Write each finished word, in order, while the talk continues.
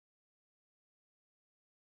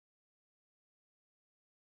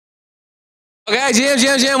Guys,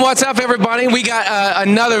 Jim, what's up, everybody? We got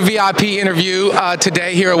another VIP interview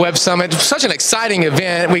today here at Websummit. Such an exciting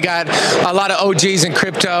event. We got a lot of OGs in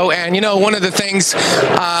crypto, and you know, one of the things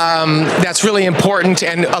that's really important,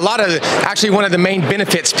 and actually one of the main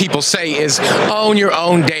benefits people say is own your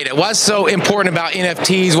own data. What's so important about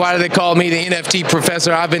NFTs? Why do they call me the NFT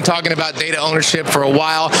professor? I've been talking about data ownership for a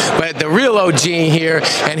while, but the real OG here,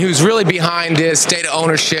 and who's really behind this data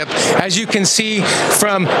ownership, as you can see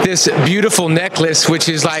from this beautiful necklace, which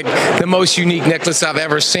is like the most unique necklace I've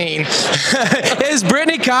ever seen, is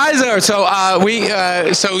Brittany Kaiser. So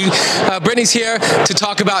Brittany's here to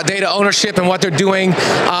talk about data ownership and what they're doing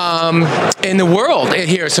in the world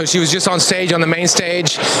here. So she was just on stage, on the main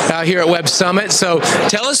stage here at Websummit. So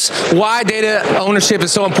tell us why data ownership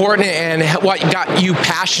is so important and what got you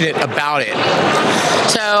passionate about it.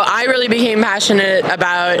 So I really became passionate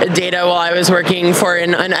about data while I was working for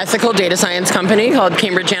an unethical data science company called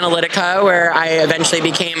Cambridge Analytica, where I eventually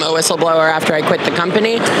became a whistleblower after I quit the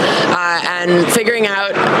company, and figuring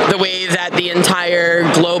out the way that the entire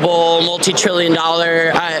global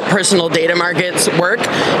multi-trillion-dollar personal data markets work,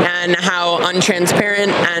 and how untransparent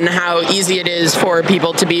and how easy it is for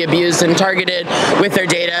people to be abused and targeted with their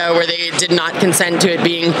data where they did not consent to it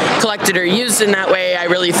being collected or used in that way. I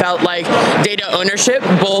really felt like data ownership,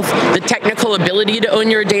 both the technical ability to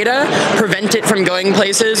own your data, prevent it from going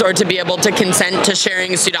places, or to be able to consent to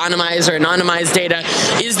sharing pseudonymized or anonymized data,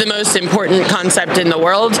 is the most important concept in the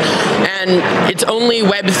world. And it's only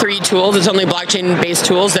Web3 tools, it's only blockchain-based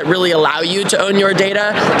tools that really allow you to own your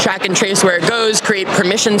data, track and trace where it goes, create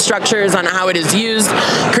permission structures on how it is used,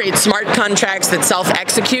 create smart contracts that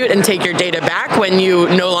self-execute and take your data back when you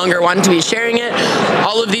no longer want to be sharing it.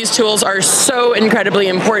 All of these tools are so incredibly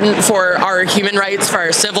important for our human rights, for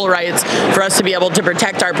our civil rights, for us to be able to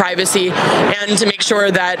protect our privacy, and to make sure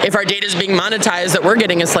that if our data is being monetized, that we're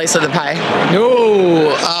getting a slice of the pie.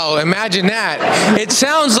 Oh, imagine that. It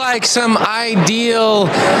sounds like some ideal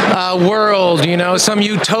world, you know, some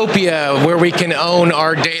utopia where we can own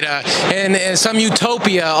our data, and some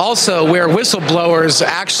utopia also where whistleblowers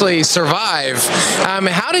actually survive.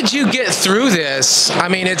 How did you get through this? I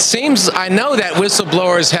mean, it seems, I know that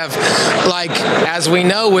whistleblowers have, like, as we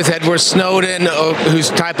know with Edward Snowden, who's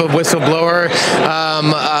type of whistleblower,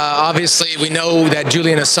 obviously we know that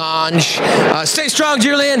Julian Assange, stay strong,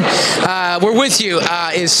 Julian, we're with you,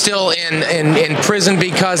 is still in prison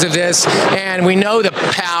because of this, and we know the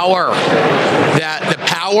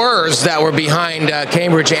powers that were behind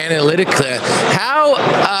Cambridge Analytica. How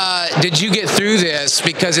did you get through this?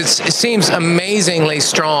 Because it seems amazingly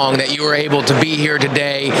strong that you were able to be here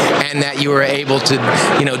today, and that you were able to,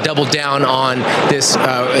 you know, double down on this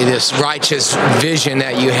this righteous vision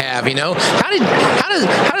that you have. You know, how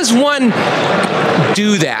does one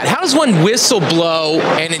do that? How does one whistleblow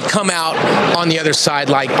and it come out on the other side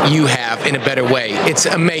like you have in a better way? It's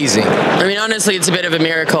amazing. I mean, honestly, it's a bit of a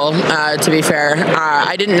miracle, to be fair.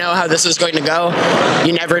 I didn't know how this was going to go.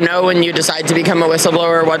 You never know when you decide to become a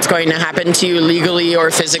whistleblower what's going to happen to you legally or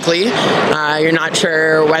physically. You're not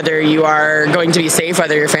sure whether you are going to be safe,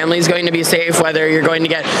 whether your family is going to be safe, whether you're going to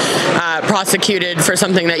get prosecuted for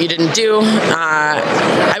something that you didn't do.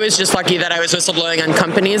 I was just lucky that I was whistleblowing on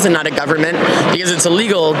companies and not a government, because it's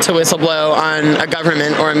illegal to whistleblow on a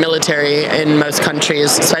government or a military in most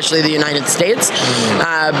countries, especially the United States.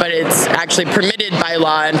 But it's actually permitted by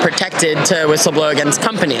law and protected to whistleblow against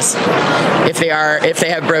companies if they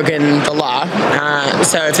have broken the law.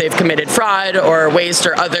 So if they've committed fraud or waste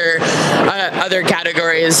or other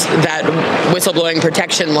categories that whistleblowing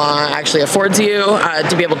protection law actually affords you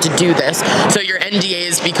to be able to do this. So your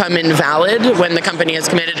NDAs become invalid when the company has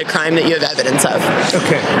committed a crime that you have evidence of.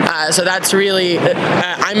 Okay. So that's really,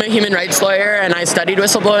 I'm a human rights lawyer, and I studied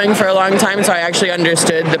whistleblowing for a long time, so I actually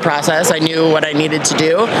understood the process. I knew what I needed to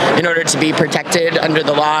do in order to be protected under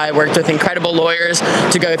the law. I worked with incredible lawyers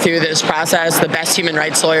to go through this process, the best human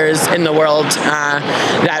rights lawyers in the world,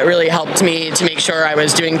 that really helped me to make sure I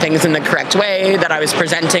was doing things in the correct way, that I was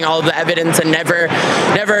presenting all of the evidence and never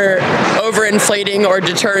overinflating or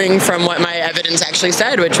deterring from what my evidence actually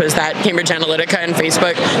said, which was that Cambridge Analytica and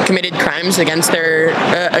Facebook committed crimes against their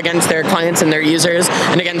clients and their users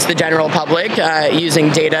and against the general public using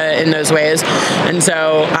data in those ways. And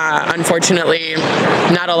so unfortunately,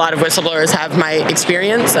 not a lot of whistleblowers have my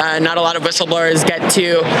experience. Not a lot of whistleblowers get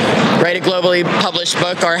to write a globally published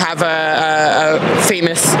book or have a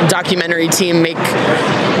famous documentary team make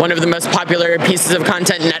one of the most popular pieces of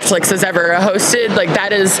content Netflix has ever hosted. Like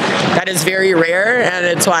that is very rare, and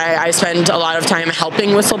it's why I spend a lot of time helping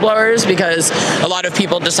whistleblowers, because a lot of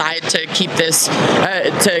people decide to keep this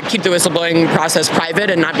to keep the whistleblowing process private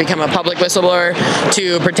and not become a public whistleblower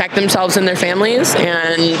to protect themselves and their families,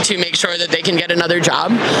 and to make sure that they can get another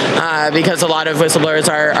job, because a lot of whistleblowers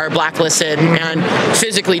are blacklisted and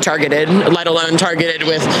physically targeted, let alone targeted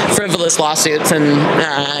with frivolous lawsuits and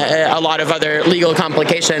a lot of other legal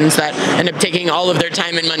complications that end up taking all of their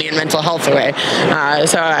time and money and mental health away.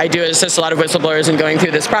 So I do assist a lot of whistleblowers in going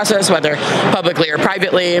through this process, whether publicly or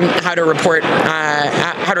privately, how to report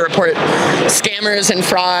scammers and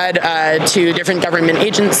fraud to different government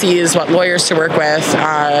agencies, what lawyers to work with.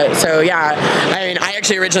 So yeah, I mean, I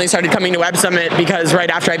actually originally started coming to Websummit because right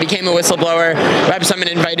after I became a whistleblower, Websummit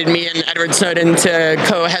invited me and Edward Snowden to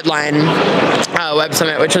co-headline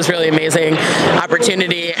Websummit, which was really amazing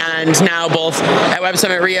opportunity. And now both at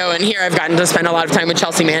Websummit Rio and here, I've gotten to spend a lot of time with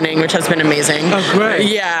Chelsea Manning, which has been amazing. Oh, great.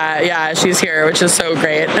 Yeah, she's here, which is so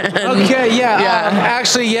great. Okay,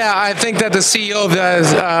 actually, I think that the CEO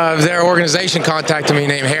of their organization contacted me,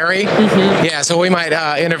 named Harry. Mm-hmm. Yeah, so we might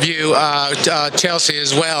interview Chelsea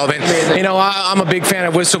as well. But, you know, I'm a big fan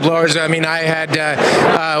of whistleblowers. I mean, I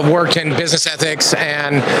had worked in business ethics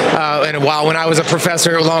and in a while when I was a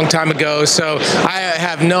professor a long time ago. So I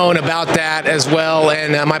have known about that as well.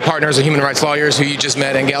 And my partners are human rights lawyers who you just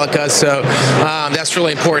met, Angelica. So that's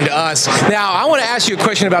really important to us. Now, I want to ask you a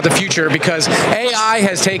question about the future, because AI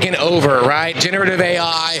has taken over, right? Generative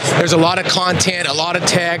AI, there's a lot of content, a lot of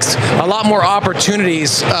text, a lot more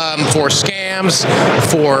opportunities for scams,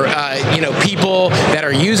 for people that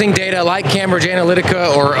are using data like Cambridge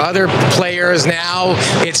Analytica or other players. Now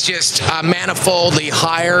it's just manifoldly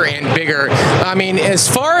higher and bigger. I mean, as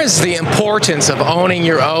far as the importance of owning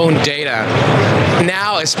your own data,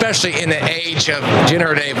 now, especially in the age of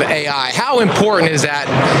generative AI, how important is that?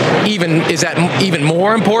 Is that even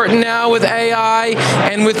more important now with AI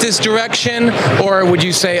and with this direction? Or would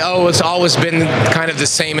you say, oh, it's always been kind of the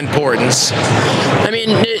same importance? I mean,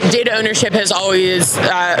 data ownership has always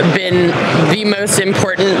been the most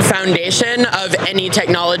important foundation of any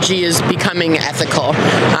technology is becoming ethical.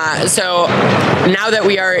 So now that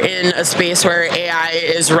we are in a space where AI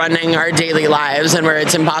is running our daily lives and where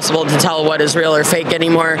it's impossible to tell what is real or fake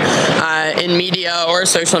anymore in media or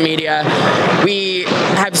social media, we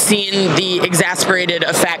have seen the exasperated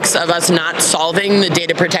effects of us not solving the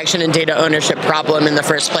data protection and data ownership problem in the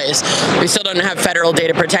first place. We still don't have federal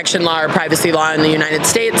data protection law or privacy law in the United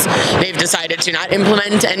States. They've decided to not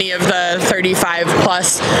implement any of the 35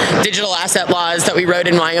 plus digital asset laws that we wrote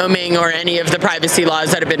in Wyoming or any of the privacy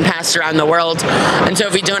laws that have been passed around the world. And so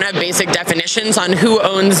if we don't have basic definitions on who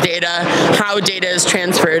owns data, how data is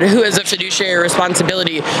transferred, who has a fiduciary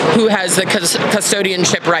responsibility, who has the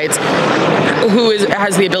custodianship rights, who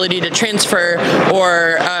has the ability to transfer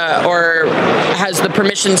or has the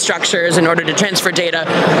permission structures in order to transfer data,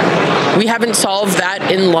 we haven't solved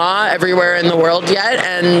that in law everywhere in the world yet.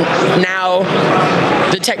 And now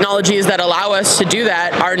the technologies that allow us to do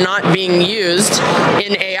that are not being used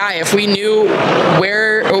in AI. If we knew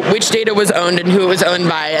which data was owned and who it was owned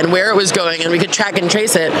by and where it was going, and we could track and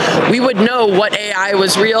trace it, we would know what AI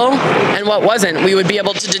was real and what wasn't. We would be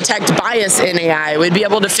able to detect bias in AI. We'd be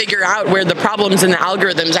able to figure out where the problems in the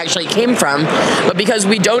algorithms actually came from. But because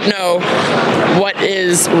we don't know what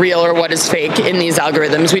is real or what is fake in these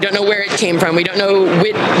algorithms, we don't know where it came from, we don't know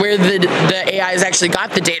where the AIs actually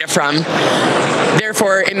got the data from,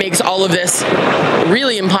 therefore it makes all of this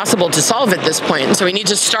really impossible to solve at this point. So we need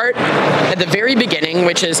to start at the very beginning,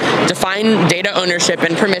 which is define data ownership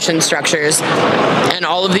and permission structures and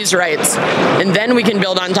all of these rights. And then we can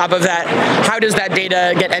build on top of that, how does that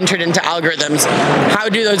data get entered into algorithms? How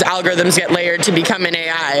do those algorithms get layered to become an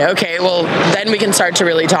AI? Okay, well, then we can start to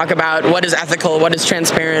really talk about what is ethical, what is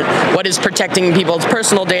transparent, what is protecting people's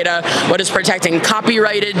personal data, what is protecting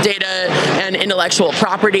copyrighted data and intellectual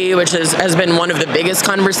property, which has been one of the biggest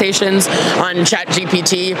conversations on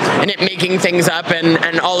ChatGPT, and it making things up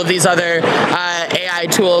and all of these other AI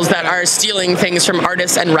tools that are stealing things from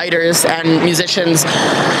artists and writers and musicians.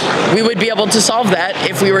 We would be able to solve that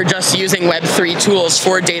if we were just using Web3 tools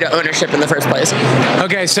for data ownership in the first place.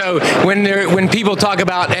 Okay, so when people talk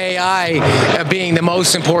about AI being the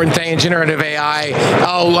most important thing in generative AI,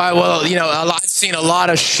 well, you know, I've seen a lot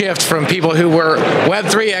of shift from people who were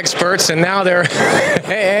Web3 experts and now they're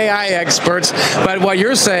AI experts. But what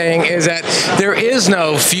you're saying is that there is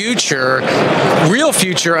no future, real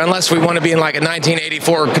future, unless we want to be in like a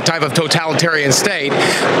 1984 type of totalitarian state,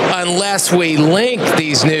 unless we link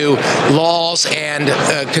these new laws and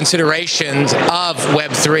considerations of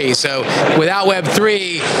Web3. So without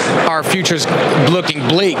Web3, our future's looking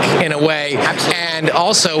bleak in a way. Absolutely. And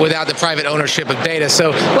also without the private ownership of data.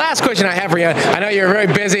 So last question I have for you. I know you're very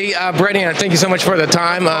busy, Brittany, and thank you so much for the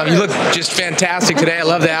time. You look just fantastic today. I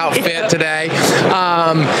love the outfit today.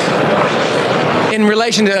 In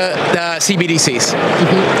relation to CBDCs,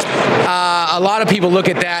 a lot of people look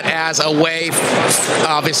at that as a way,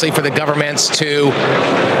 obviously, for the governments to,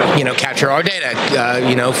 capture our data,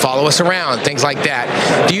 follow us around, things like that.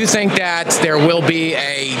 Do you think that there will be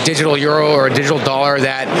a digital euro or a digital dollar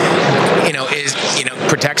that,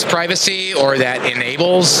 protects privacy, or that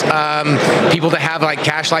enables people to have like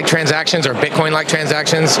cash-like transactions or Bitcoin-like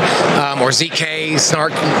transactions, or ZK,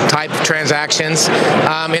 snark type transactions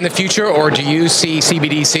in the future, or do you see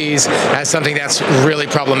CBDCs as something that's really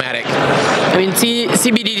problematic? I mean,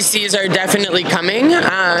 CBDCs are definitely coming,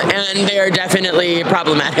 and they are definitely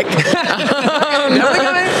problematic. Definitely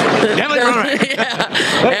problematic. Yeah.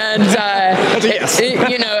 And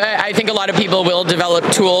I think a lot of people will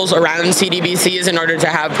develop tools around CBDCs in order to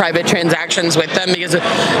have private transactions with them, because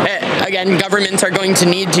again, governments are going to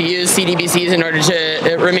need to use CBDCs in order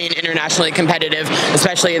to remain internationally competitive,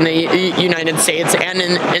 especially in the United States and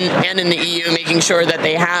in the EU, making sure that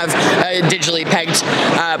they have a digitally pegged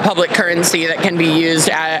public currency that can be used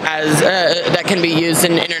that can be used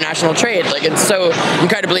in international trade. Like, it's so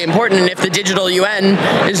incredibly important. And if the digital UN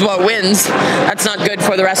is what wins, that's not good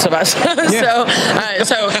for the rest of us. So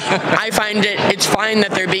I find it's fine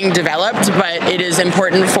that they're being developed, but it is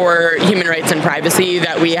important for human rights and privacy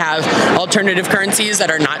that we have alternative currencies that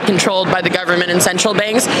are not controlled by the government and central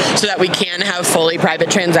banks, so that we can have fully private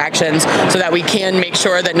transactions, so that we can make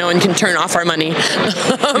sure that no one can turn off our money.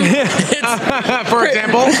 For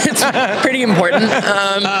example? It's pretty important.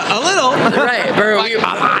 A little. Right.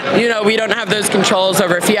 We don't have those controls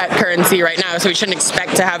over fiat currency right now, so we shouldn't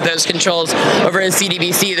expect to have those controls over a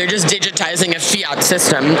CBDC. They're just digitizing a fiat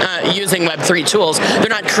system using Web3 tools. They're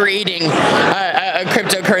not creating a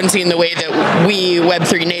cryptocurrency in the way that we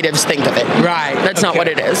Web3 natives think of it. Right. That's not what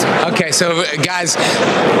it is. Okay, so guys,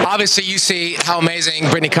 obviously you see how amazing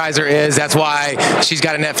Brittany Kaiser is. That's why she's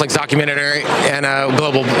got a Netflix documentary and a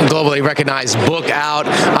globally recognized book out.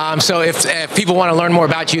 So if people want to learn more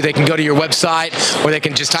about you, they can go to your website, or they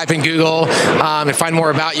can just type in Google and find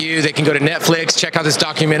more about you. They can go to Netflix, check out this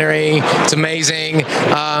documentary. It's amazing.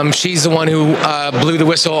 She's the one who blew the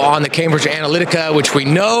whistle on the Cambridge Analytica, which we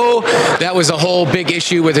know that was a whole big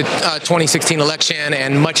issue with the 2016 election,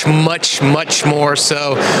 and much, much, much more.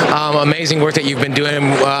 So amazing work that you've been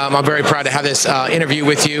doing. I'm very proud to have this interview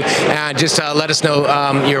with you. And just let us know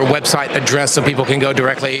your website address so people can go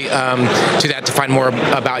directly to that to find more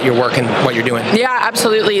about your work and what you're doing. Yeah,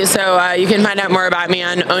 absolutely. So you can find out more about me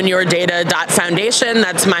on ownyourdata.foundation.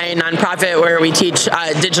 That's my nonprofit where we teach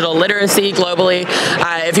digital literacy globally.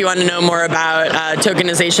 If you want to know more about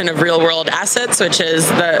tokenization of real-world assets, which is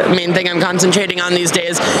the main thing I'm concentrating on these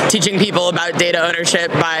days, teaching people about data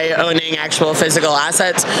ownership by owning actual physical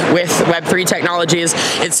assets with Web3 technologies,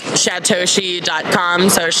 it's shatoshi.com.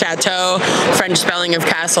 So Chateau, French spelling of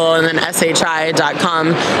castle, and then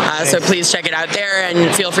shi.com. So please check it out there,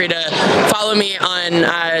 and feel free to follow me on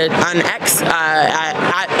X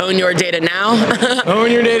at Own Your Data Now.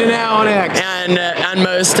 Own Your Data Now on X. And on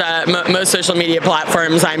most social media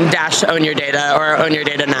platforms, I'm _Own Your Data or Own Your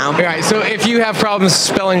Data Now. All right. So if you have problems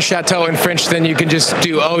spelling Chateau in French, then you can just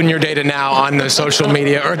do Own Your Data Now on the social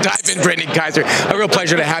media, or type in Brittany Kaiser. A real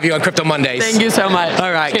pleasure to have you on Crypto Mondays. Thank you so much.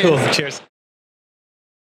 All right. Cheers. Cool. Cheers.